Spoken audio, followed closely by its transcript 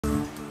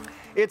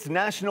It's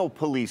National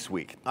Police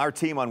Week. Our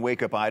team on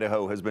Wake Up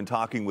Idaho has been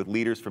talking with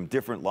leaders from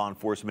different law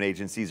enforcement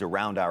agencies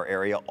around our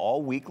area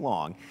all week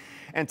long.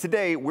 And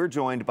today we're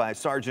joined by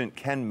Sergeant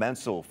Ken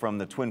Mencl from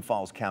the Twin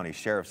Falls County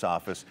Sheriff's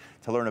Office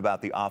to learn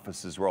about the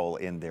office's role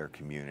in their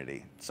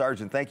community.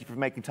 Sergeant, thank you for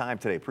making time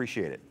today.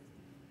 Appreciate it.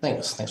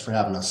 Thanks for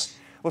having us.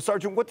 Well,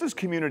 Sergeant, what does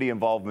community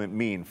involvement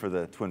mean for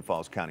the Twin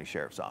Falls County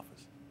Sheriff's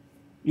Office?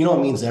 You know,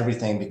 it means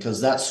everything because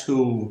that's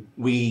who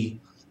we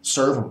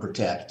serve and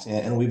protect,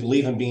 and we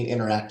believe in being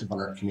interactive in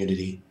our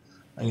community.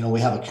 You know, we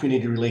have a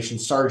community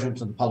relations sergeant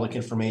and a public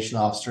information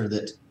officer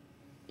that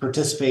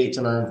participate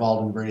and are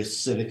involved in various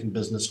civic and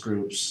business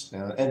groups.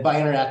 And by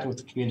interacting with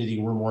the community,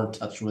 we're more in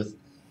touch with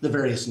the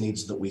various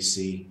needs that we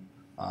see.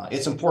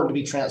 It's important to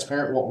be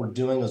transparent in what we're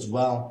doing as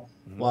well,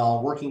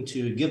 while working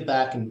to give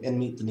back and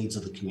meet the needs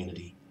of the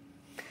community.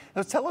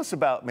 Now, tell us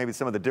about maybe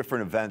some of the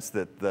different events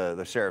that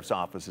the Sheriff's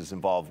Office is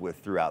involved with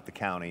throughout the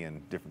county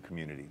and different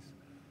communities.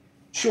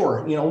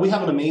 Sure. You know, we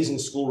have an amazing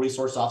school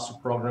resource officer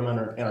program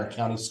in our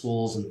county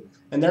schools,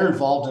 and they're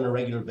involved on a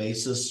regular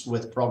basis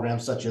with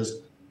programs such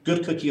as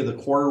Good Cookie of the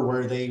Quarter,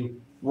 where they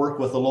work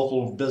with a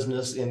local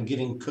business in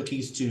giving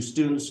cookies to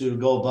students who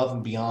go above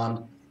and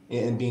beyond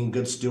in being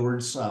good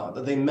stewards.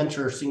 They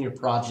mentor senior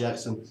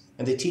projects and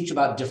they teach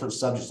about different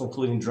subjects,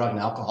 including drug and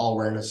alcohol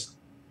awareness.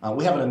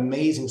 We have an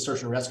amazing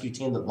search and rescue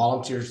team that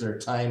volunteers their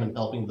time in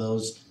helping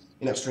those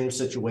in extreme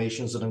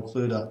situations that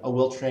include a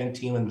wheel-trained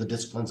team in the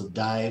disciplines of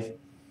dive,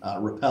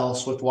 rappel,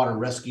 swiftwater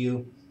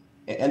rescue,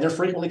 and they're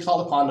frequently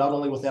called upon not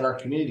only within our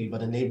community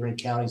but in neighboring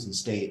counties and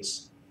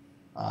states.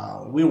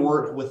 We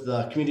work with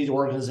the community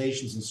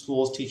organizations and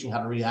schools teaching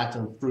how to react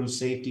and improve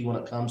safety when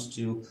it comes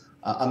to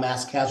a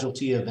mass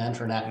casualty event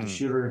or an active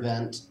shooter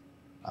event.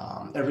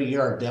 Every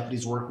year our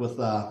deputies work with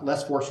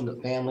less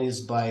fortunate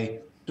families by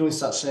doing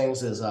such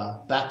things as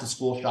back to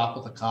school shop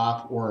with a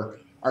cop or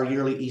our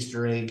yearly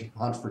Easter egg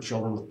hunt for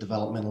children with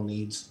developmental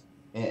needs.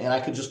 And I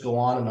could just go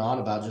on and on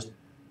about just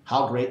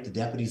how great the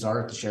deputies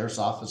are at the Sheriff's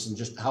Office and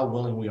just how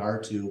willing we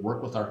are to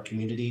work with our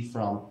community,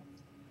 from,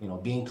 you know,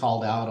 being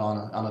called out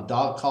on a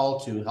dog call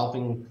to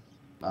helping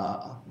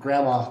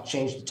grandma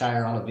change the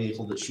tire on a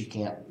vehicle that she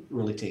can't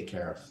really take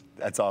care of.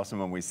 That's awesome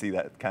when we see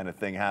that kind of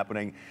thing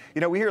happening.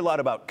 You know, we hear a lot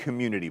about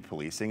community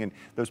policing, and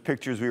those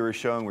pictures we were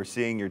showing, we're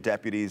seeing your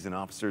deputies and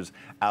officers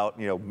out,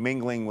 you know,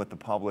 mingling with the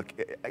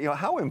public. You know,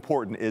 how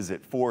important is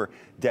it for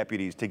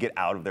deputies to get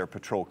out of their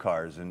patrol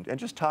cars and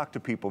just talk to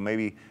people,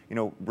 maybe, you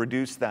know,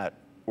 reduce that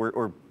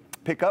or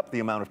pick up the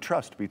amount of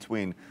trust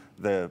between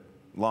the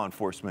law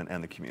enforcement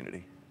and the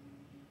community?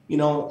 You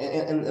know,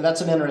 and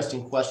that's an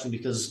interesting question,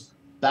 because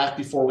back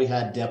before we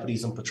had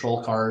deputies and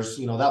patrol cars,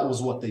 you know, that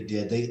was what they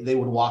did. They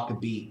would walk a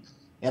beat.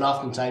 And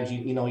oftentimes,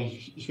 you know, you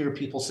hear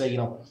people say, you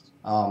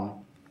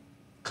know,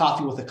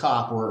 coffee with a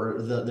cop,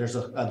 or there's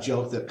a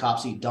joke that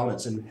cops eat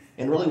donuts. And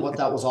really what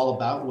that was all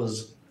about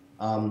was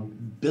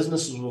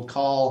businesses will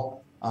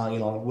call, you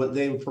know,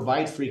 they would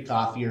provide free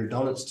coffee or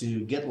donuts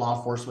to get law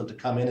enforcement to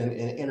come in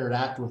and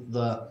interact with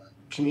the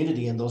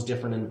community in those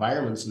different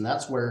environments. And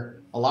that's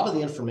where a lot of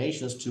the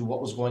information as to what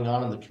was going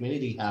on in the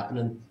community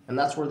happened, and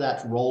that's where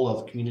that role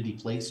of community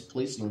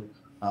policing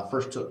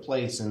first took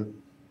place. And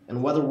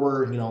whether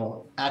we're, you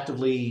know,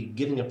 actively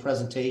giving a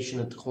presentation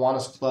at the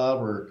Kiwanis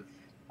Club or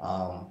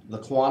the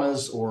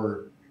Kiwanis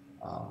or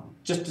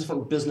just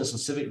different business and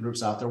civic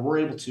groups out there, we're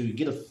able to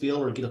get a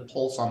feel or get a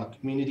pulse on the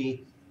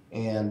community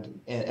and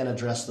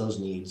address those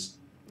needs.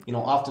 You know,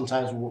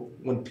 oftentimes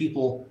when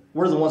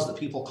we're the ones that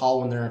people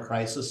call when they're in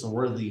crisis, and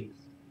we're the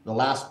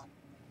last.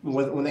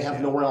 When they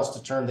have nowhere else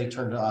to turn, they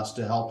turn to us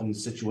to help in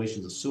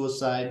situations of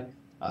suicide,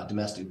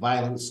 domestic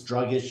violence,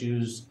 drug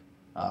issues,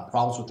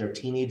 problems with their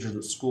teenagers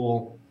at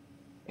school.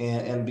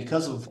 And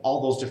because of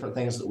all those different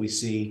things that we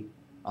see,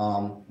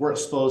 we're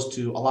exposed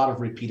to a lot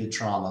of repeated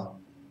trauma.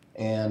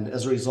 And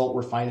as a result,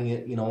 we're finding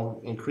it, you know,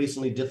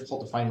 increasingly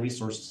difficult to find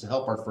resources to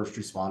help our first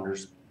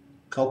responders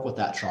cope with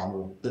that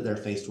trauma that they're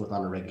faced with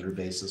on a regular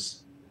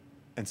basis.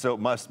 And so it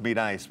must be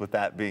nice, with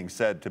that being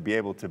said, to be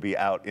able to be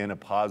out in a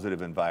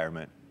positive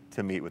environment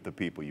to meet with the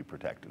people you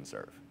protect and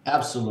serve.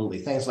 Absolutely.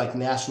 Things like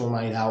National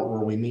Night Out, where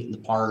we meet in the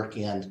park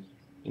and,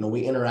 you know,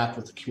 we interact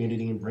with the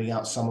community and bring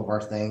out some of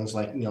our things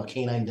like, you know,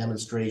 canine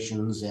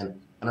demonstrations, and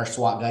our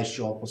SWAT guys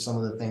show up with some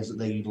of the things that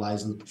they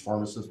utilize in the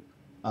performance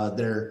of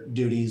their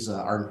duties,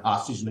 our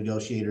hostage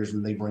negotiators,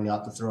 and they bring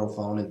out the throw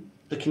phone, and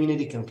the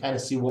community can kind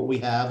of see what we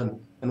have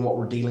and what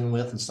we're dealing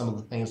with and some of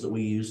the things that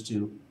we use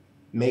to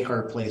make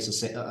our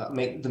place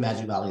make the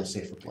Magic Valley a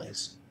safer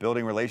place.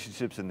 Building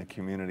relationships in the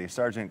community.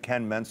 Sergeant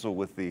Ken Mencl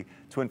with the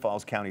Twin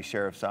Falls County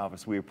Sheriff's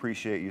Office. We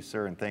appreciate you,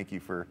 sir, and thank you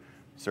for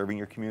serving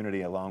your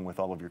community along with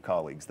all of your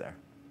colleagues there.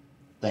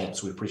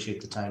 Thanks. We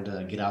appreciate the time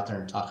to get out there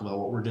and talk about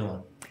what we're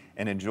doing.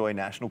 And enjoy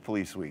National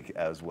Police Week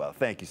as well.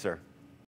 Thank you, sir.